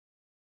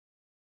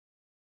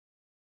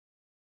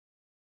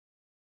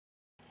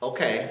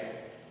Okay,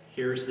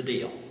 here's the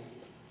deal.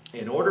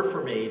 In order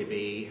for me to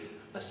be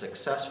a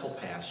successful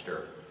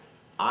pastor,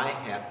 I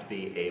have to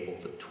be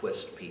able to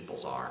twist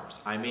people's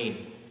arms. I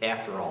mean,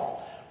 after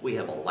all, we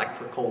have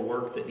electrical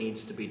work that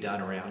needs to be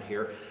done around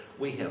here.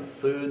 We have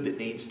food that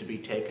needs to be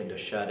taken to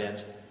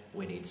shut-ins.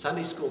 We need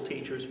Sunday school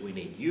teachers. We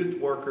need youth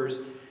workers.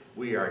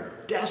 We are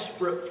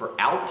desperate for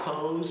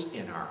altos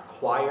in our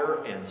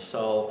choir, and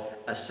so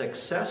a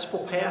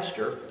successful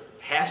pastor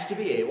has to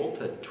be able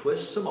to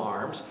twist some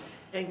arms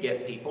and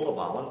get people to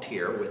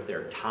volunteer with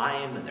their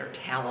time and their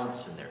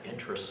talents and their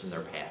interests and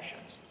their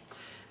passions.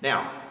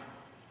 Now,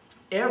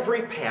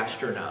 every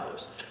pastor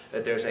knows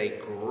that there's a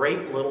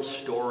great little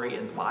story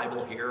in the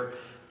Bible here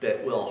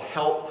that will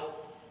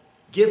help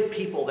give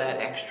people that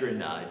extra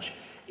nudge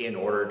in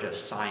order to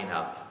sign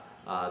up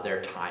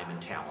their time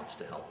and talents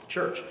to help the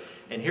church.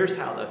 And here's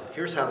how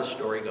the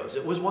story goes.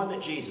 It was one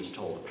that Jesus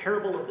told, a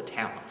parable of the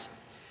talents.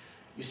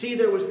 You see,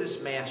 there was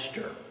this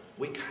master.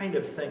 We kind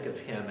of think of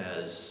him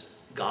as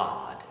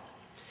God.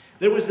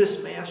 There was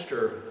this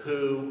master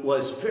who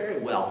was very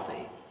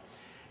wealthy,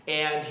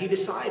 and he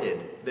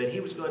decided that he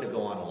was going to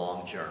go on a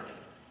long journey.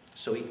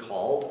 So he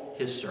called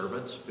his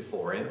servants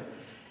before him,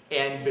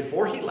 and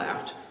before he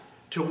left,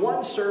 to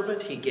one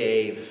servant he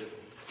gave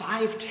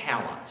 5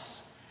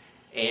 talents,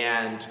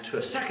 and to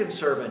a second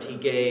servant he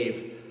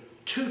gave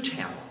 2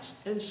 talents,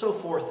 and so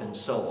forth and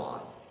so on.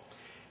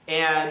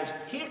 And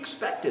he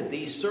expected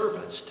these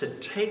servants to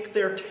take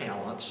their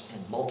talents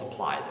and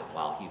multiply them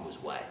while he was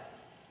away.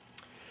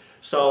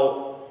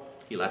 So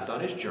he left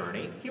on his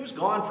journey. He was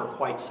gone for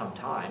quite some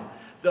time.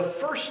 The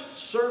first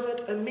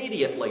servant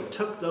immediately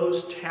took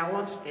those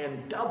talents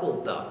and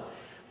doubled them.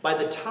 By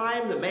the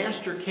time the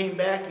master came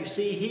back, you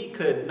see, he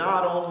could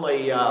not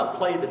only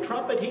play the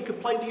trumpet, he could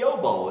play the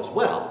oboe as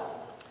well.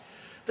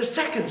 The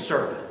second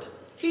servant,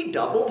 he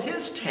doubled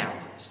his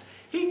talents.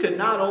 He could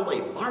not only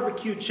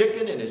barbecue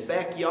chicken in his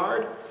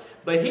backyard,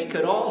 but he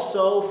could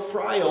also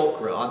fry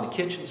okra on the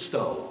kitchen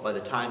stove by the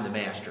time the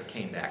master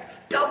came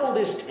back. Doubled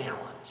his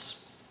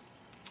talents.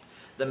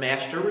 The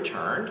master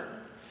returned.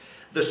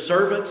 The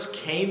servants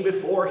came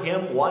before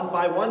him one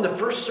by one. The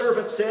first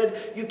servant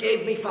said, "You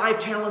gave me 5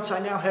 talents, I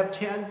now have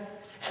 10.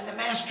 And the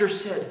master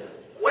said,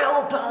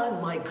 "Well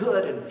done, my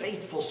good and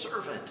faithful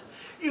servant.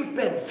 You've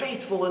been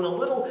faithful in a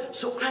little,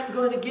 so I'm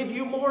going to give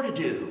you more to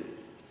do."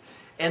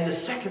 And the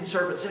second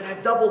servant said,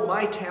 "I've doubled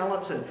my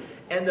talents."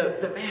 And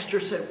the master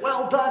said,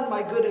 "Well done,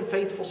 my good and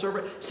faithful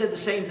servant." Said the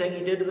same thing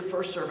he did to the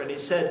first servant. He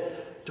said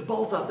to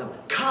both of them,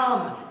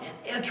 "Come and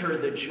enter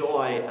the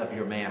joy of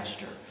your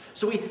master."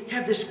 So we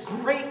have this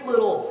great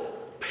little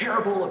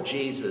parable of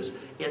Jesus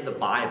in the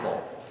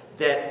Bible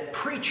that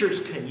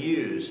preachers can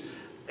use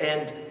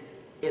and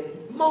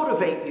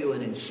motivate you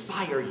and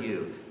inspire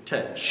you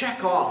to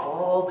check off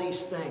all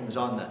these things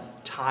on the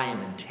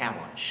time and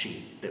talent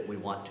sheet that we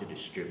want to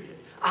distribute.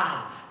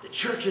 The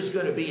church is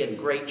going to be in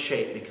great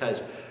shape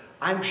because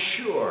I'm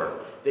sure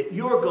that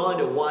you're going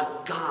to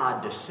want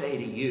God to say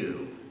to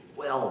you,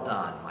 "Well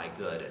done, my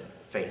good and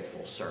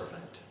faithful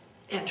servant.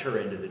 Enter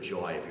into the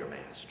joy of your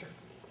master."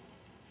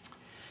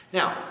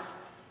 Now,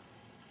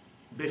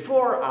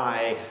 before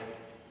I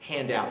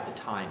hand out the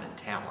time and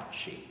talent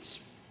sheets,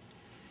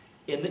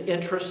 in the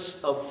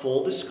interests of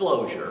full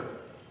disclosure,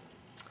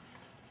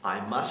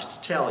 I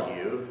must tell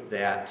you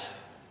that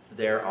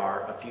there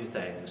are a few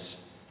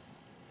things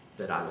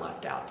that I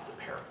left out of the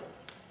parable.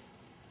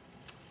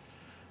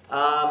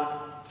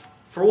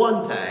 For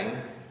one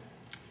thing,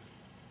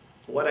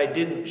 what I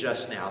didn't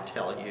just now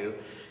tell you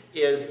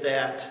is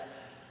that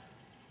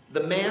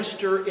the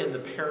master in the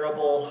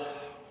parable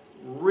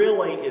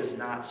really is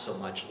not so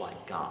much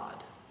like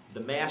God. The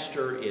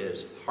master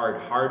is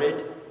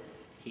hard-hearted.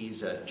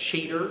 He's a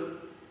cheater.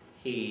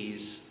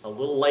 He's a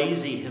little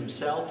lazy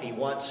himself. He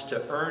wants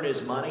to earn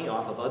his money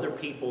off of other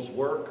people's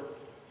work.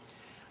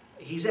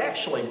 He's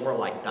actually more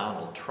like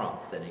Donald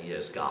Trump than he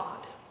is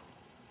God.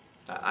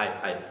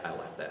 I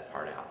left that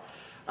part out.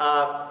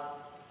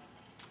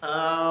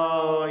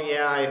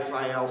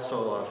 I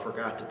also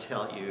forgot to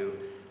tell you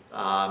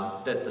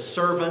that the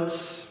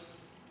servants,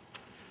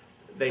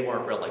 they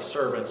weren't really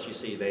servants. You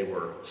see, they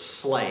were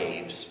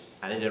slaves.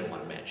 And I didn't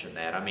want to mention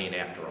that. I mean,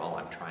 after all,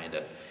 I'm trying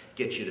to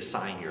get you to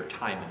sign your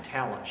time and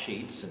talent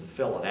sheets and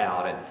fill it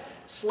out. And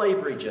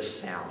slavery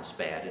just sounds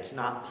bad. It's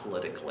not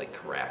politically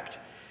correct.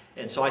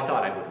 And so I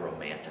thought I would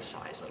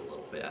romanticize it a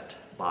little bit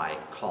by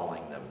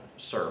calling them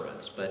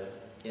servants. But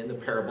in the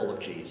parable of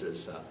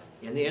Jesus,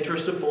 in the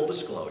interest of full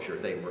disclosure,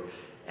 they were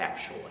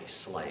actually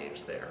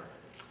slaves there.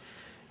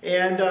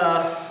 And,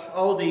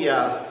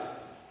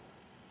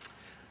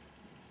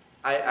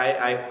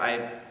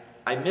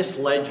 I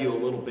misled you a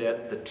little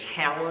bit. The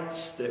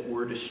talents that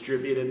were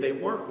distributed, they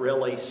weren't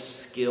really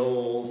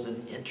skills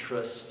and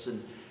interests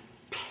and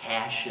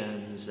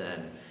passions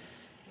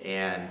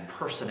and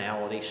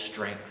personality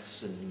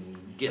strengths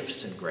and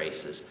gifts and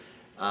graces.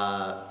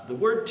 The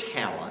word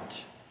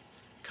talent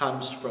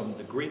comes from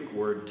the Greek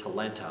word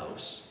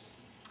talentos,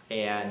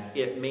 and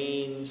it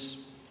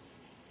means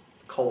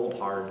cold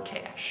hard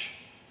cash.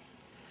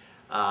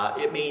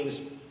 It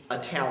means a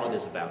talent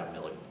is about $1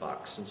 million.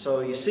 And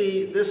so you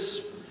see,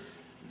 this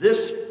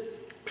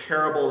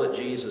parable that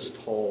Jesus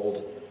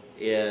told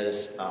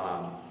is,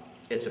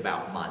 it's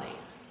about money.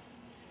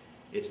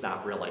 It's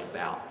not really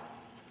about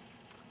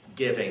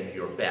giving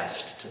your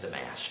best to the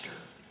master.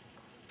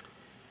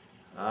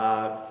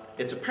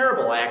 It's a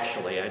parable,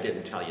 actually. I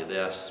didn't tell you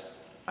this.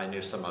 I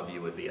knew some of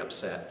you would be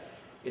upset.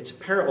 It's a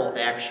parable,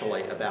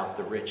 actually, about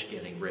the rich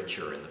getting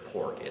richer and the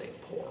poor getting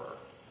poorer.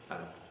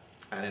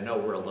 And I know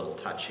we're a little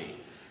touchy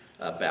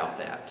about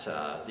that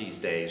these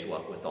days,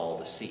 what with all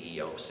the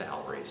CEO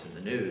salaries in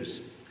the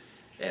news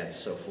and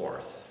so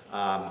forth.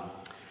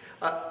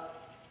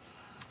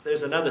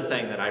 There's another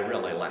thing that I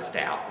really left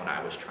out when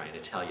I was trying to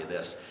tell you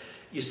this.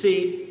 You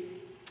see,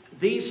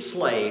 these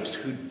slaves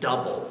who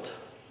doubled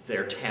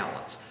their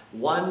talents,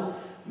 one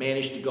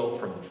managed to go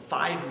from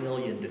 5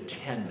 million to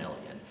 10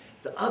 million.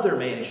 The other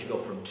managed to go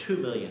from 2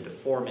 million to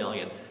 4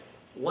 million.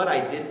 What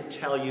I didn't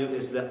tell you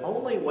is the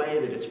only way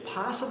that it's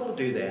possible to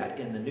do that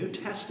in the New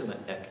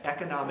Testament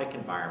economic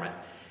environment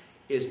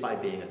is by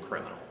being a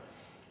criminal.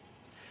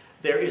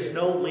 There is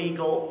no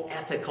legal,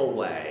 ethical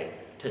way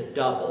to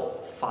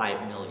double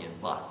 $5 million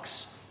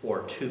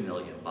or $2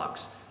 million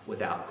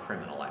without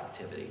criminal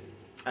activity.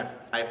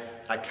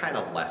 I kind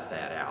of left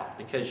that out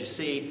because you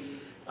see,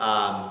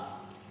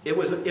 it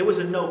was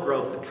a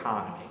no-growth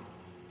economy.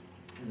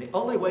 And the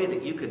only way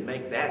that you could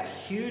make that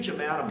huge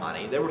amount of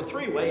money, there were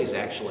 3 ways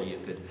actually you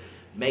could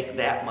make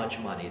that much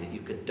money, that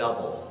you could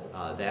double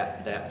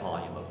that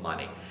volume of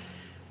money.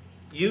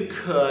 You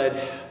could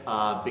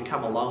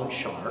become a loan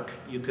shark.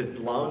 You could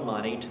loan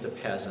money to the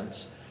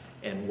peasants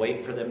and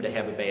wait for them to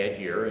have a bad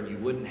year, and you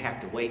wouldn't have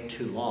to wait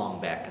too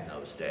long back in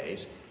those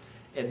days.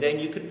 And then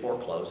you could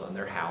foreclose on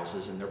their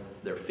houses and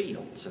their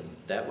fields. And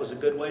that was a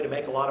good way to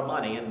make a lot of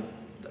money, and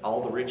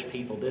all the rich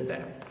people did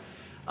that.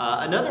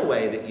 Another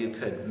way that you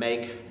could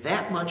make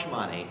that much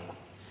money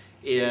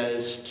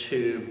is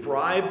to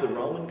bribe the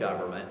Roman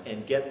government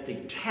and get the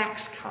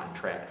tax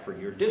contract for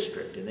your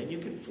district. And then you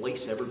could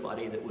fleece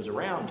everybody that was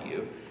around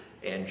you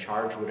and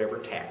charge whatever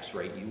tax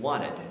rate you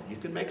wanted. And you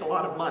could make a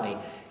lot of money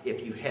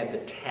if you had the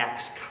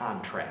tax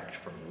contract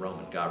from the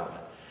Roman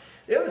government.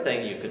 The other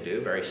thing you could do,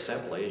 very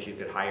simply, is you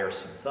could hire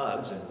some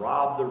thugs and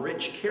rob the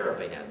rich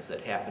caravans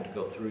that happen to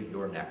go through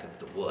your neck of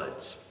the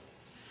woods.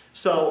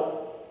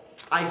 So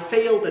I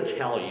failed to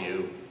tell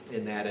you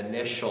in that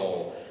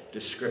initial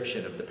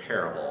description of the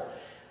parable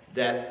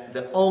that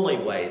the only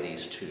way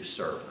these two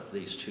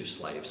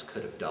slaves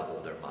could have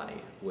doubled their money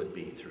would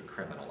be through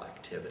criminal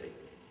activity.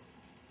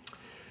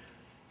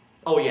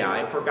 Oh yeah,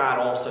 I forgot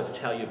also to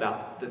tell you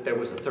about that there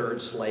was a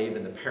third slave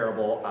in the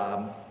parable.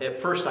 At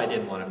first I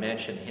didn't want to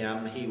mention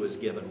him. He was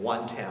given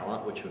 1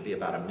 talent, which would be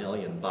about $1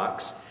 million.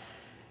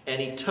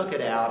 And he took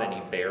it out and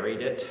he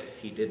buried it.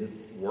 He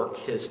didn't work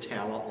his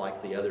talent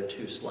like the other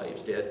 2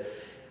 slaves did.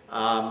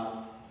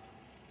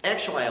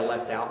 Actually, I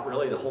left out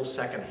really the whole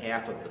second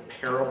half of the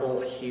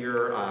parable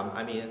here.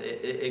 I mean,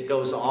 it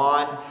goes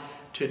on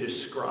to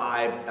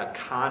describe a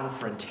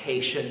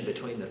confrontation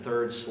between the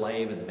third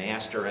slave and the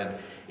master, and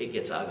it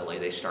gets ugly.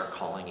 They start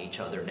calling each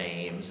other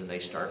names, and they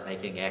start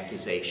making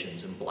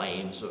accusations and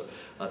blames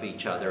of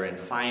each other. And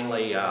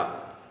finally,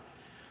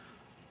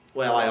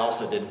 well, I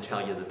also didn't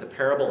tell you that the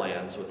parable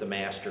ends with the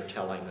master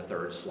telling the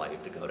third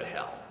slave to go to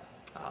hell.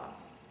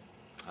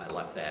 I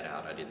left that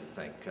out. I didn't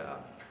think...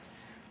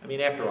 I mean,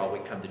 after all, we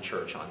come to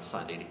church on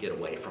Sunday to get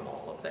away from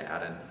all of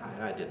that, and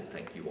I didn't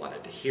think you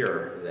wanted to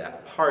hear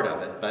that part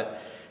of it,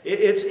 but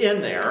it's in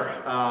there.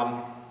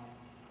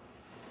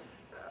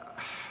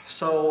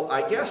 So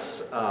I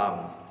guess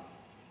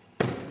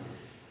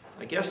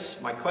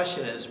my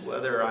question is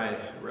whether I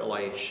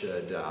really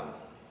should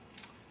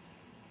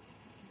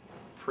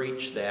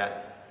preach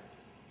that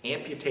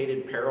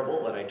amputated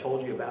parable that I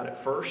told you about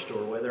at first,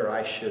 or whether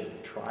I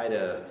should try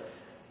to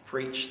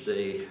preach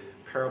the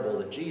parable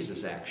that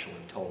Jesus actually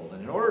told.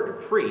 And in order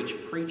to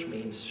preach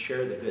means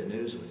share the good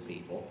news with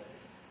people.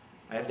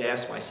 I have to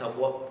ask myself,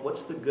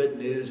 what's the good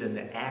news in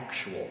the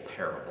actual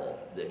parable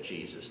that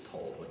Jesus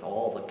told, with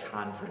all the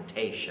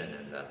confrontation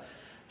and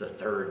the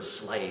third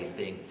slave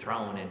being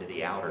thrown into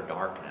the outer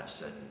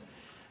darkness?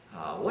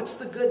 And what's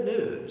the good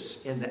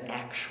news in the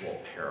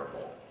actual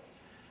parable?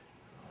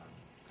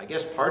 I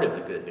guess part of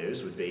the good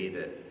news would be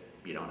that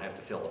you don't have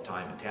to fill a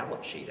time and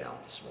talent sheet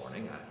out this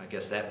morning. I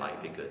guess that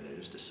might be good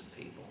news to some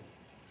people.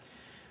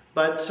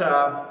 But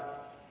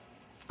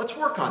let's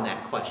work on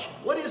that question.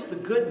 What is the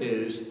good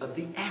news of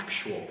the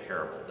actual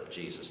parable that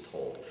Jesus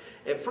told?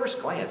 At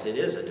first glance, it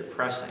is a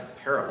depressing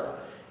parable.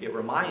 It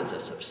reminds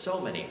us of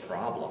so many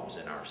problems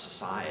in our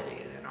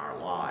society and in our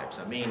lives.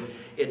 I mean,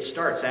 it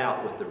starts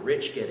out with the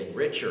rich getting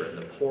richer and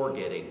the poor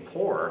getting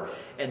poorer,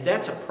 and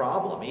that's a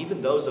problem.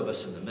 Even those of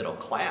us in the middle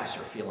class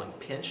are feeling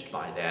pinched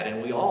by that,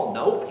 and we all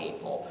know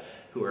people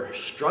who are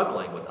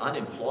struggling with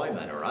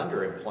unemployment or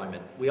underemployment.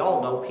 We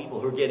all know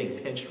people who are getting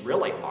pinched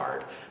really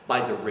hard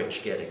by the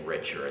rich getting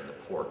richer and the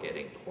poor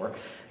getting poor.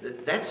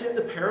 That's in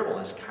the parable.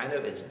 It's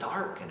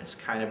dark and it's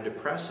kind of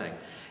depressing.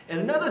 And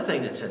another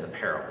thing that's in the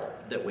parable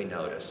that we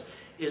notice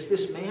is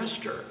this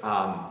master.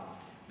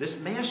 This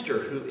master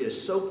who is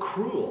so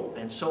cruel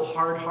and so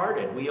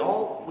hard-hearted. We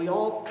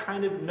all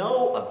kind of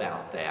know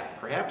about that.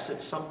 Perhaps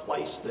it's some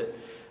place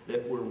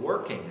that we're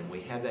working and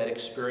we have that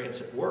experience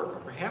at work. Or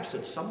perhaps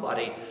it's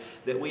somebody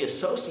that we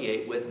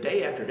associate with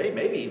day after day,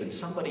 maybe even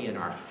somebody in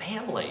our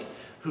family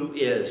who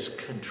is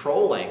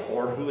controlling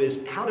or who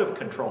is out of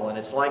control, and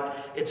it's like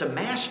it's a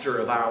master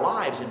of our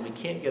lives and we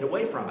can't get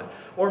away from it.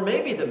 Or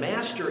maybe the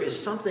master is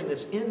something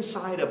that's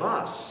inside of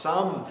us,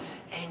 some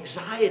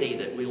anxiety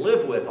that we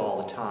live with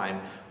all the time,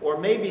 or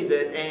maybe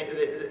the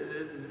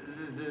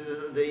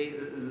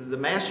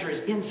master is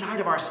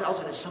inside of ourselves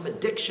and it's some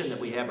addiction that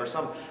we have, or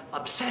some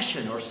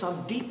obsession, or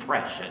some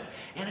depression,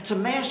 and it's a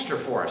master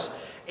for us.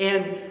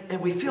 And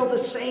we feel the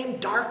same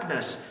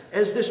darkness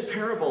as this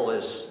parable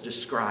is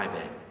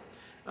describing.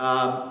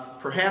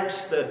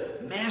 Perhaps the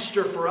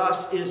master for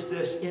us is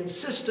this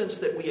insistence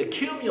that we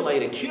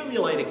accumulate,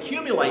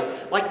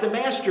 like the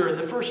master and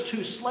the first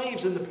two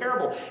slaves in the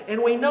parable.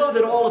 And we know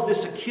that all of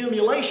this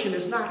accumulation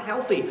is not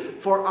healthy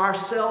for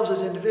ourselves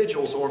as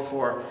individuals or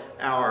for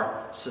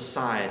our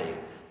society.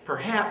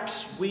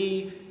 Perhaps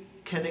we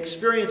can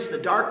experience the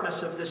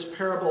darkness of this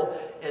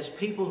parable as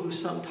people who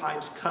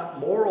sometimes cut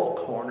moral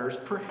corners,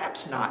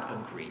 perhaps not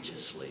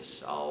egregiously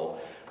so,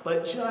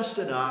 but just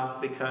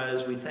enough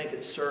because we think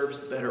it serves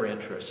the better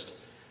interest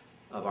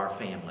of our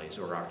families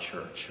or our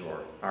church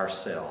or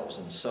ourselves.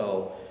 And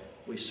so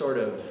we sort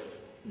of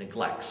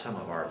neglect some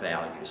of our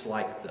values,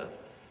 like the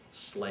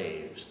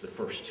slaves, the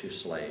first two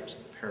slaves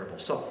in the parable.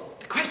 So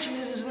the question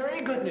is there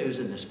any good news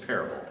in this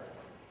parable?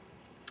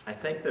 I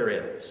think there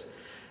is.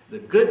 The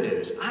good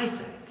news, I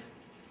think,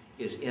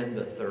 is in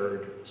the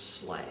third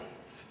slave.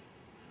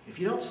 If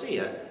you don't see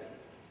it,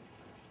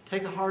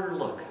 take a harder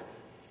look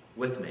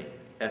with me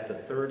at the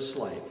third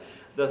slave.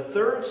 The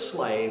third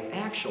slave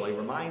actually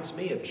reminds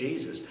me of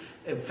Jesus.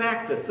 In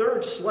fact, the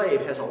third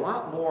slave has a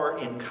lot more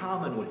in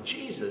common with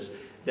Jesus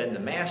than the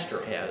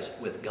master has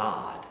with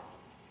God.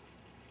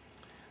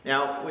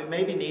 Now, we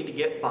maybe need to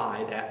get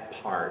by that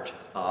part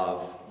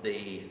of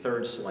the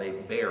third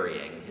slave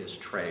burying his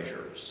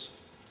treasures.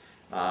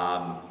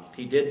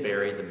 He did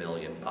bury the $1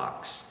 million.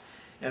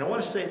 And I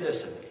want to say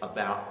this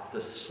about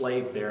the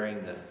slave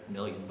bearing the $1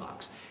 million.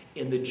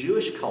 In the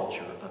Jewish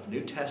culture of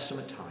New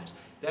Testament times,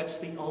 that's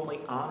the only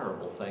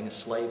honorable thing a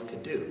slave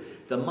could do.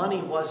 The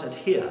money wasn't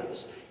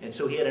his, and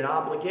so he had an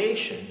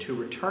obligation to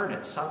return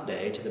it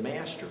someday to the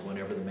master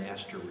whenever the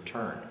master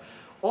returned.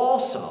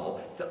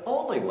 Also, the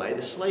only way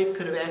the slave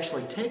could have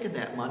actually taken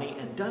that money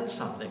and done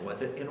something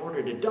with it in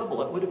order to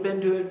double it would have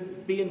been to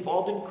be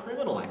involved in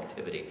criminal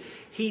activity.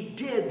 He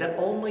did the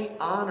only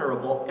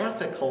honorable,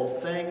 ethical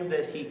thing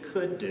that he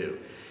could do.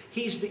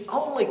 He's the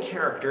only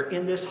character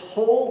in this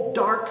whole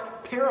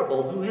dark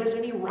parable who has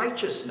any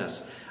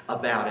righteousness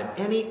about him,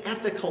 any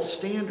ethical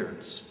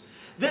standards.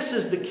 This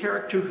is the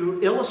character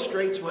who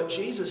illustrates what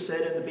Jesus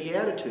said in the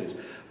Beatitudes.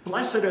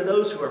 Blessed are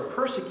those who are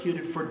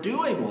persecuted for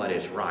doing what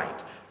is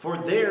right, for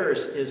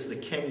theirs is the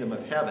kingdom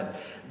of heaven.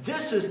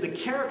 This is the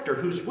character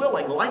who's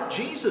willing, like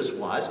Jesus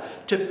was,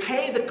 to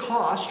pay the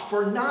cost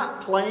for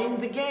not playing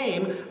the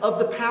game of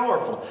the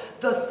powerful.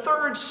 The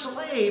third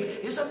slave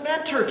is a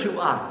mentor to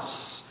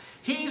us.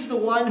 He's the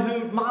one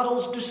who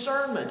models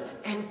discernment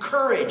and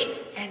courage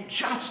and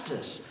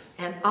justice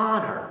and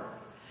honor.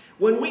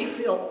 When we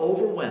feel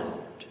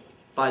overwhelmed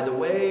by the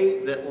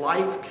way that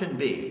life can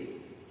be,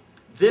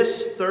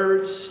 this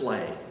third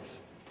slave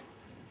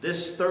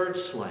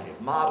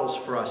models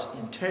for us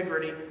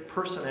integrity,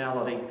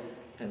 personality,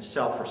 and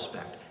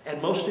self-respect.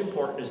 And most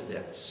important is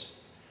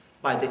this: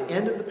 by the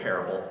end of the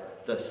parable,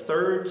 the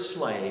third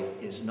slave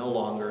is no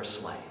longer a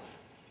slave.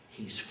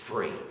 He's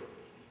free.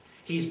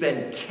 He's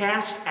been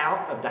cast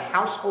out of the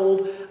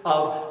household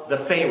of the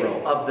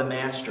Pharaoh, of the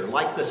master.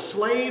 Like the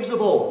slaves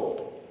of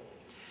old,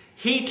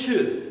 he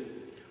too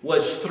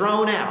was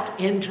thrown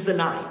out into the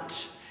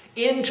night,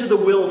 into the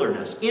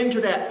wilderness, into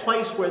that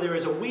place where there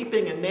is a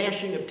weeping and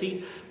gnashing of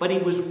teeth. But he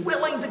was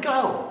willing to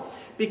go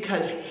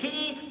because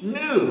he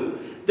knew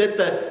that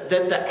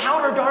the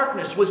outer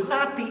darkness was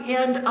not the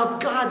end of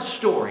God's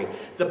story.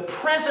 The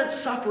present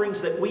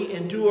sufferings that we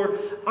endure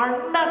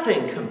are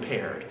nothing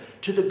compared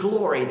to the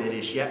glory that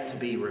is yet to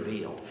be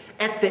revealed.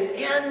 At the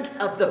end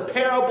of the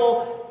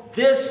parable,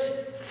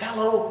 this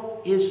fellow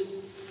is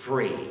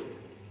free.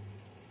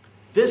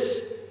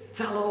 This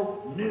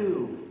fellow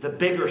knew the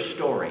bigger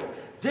story.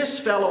 This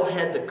fellow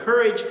had the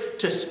courage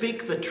to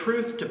speak the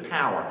truth to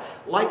power,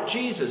 like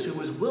Jesus, who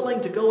was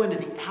willing to go into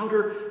the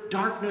outer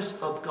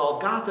darkness of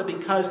Golgotha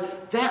because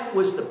that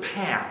was the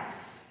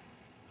path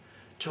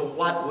to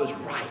what was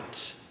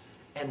right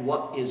and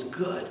what is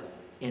good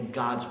in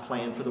God's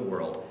plan for the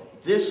world.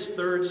 This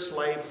third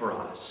slave for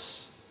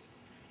us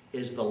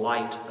is the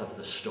light of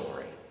the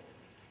story.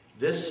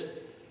 This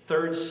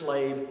third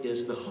slave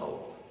is the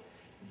hope.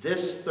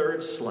 This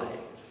third slave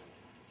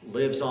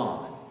lives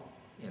on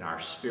in our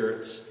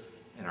spirits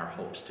and our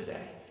hopes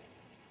today.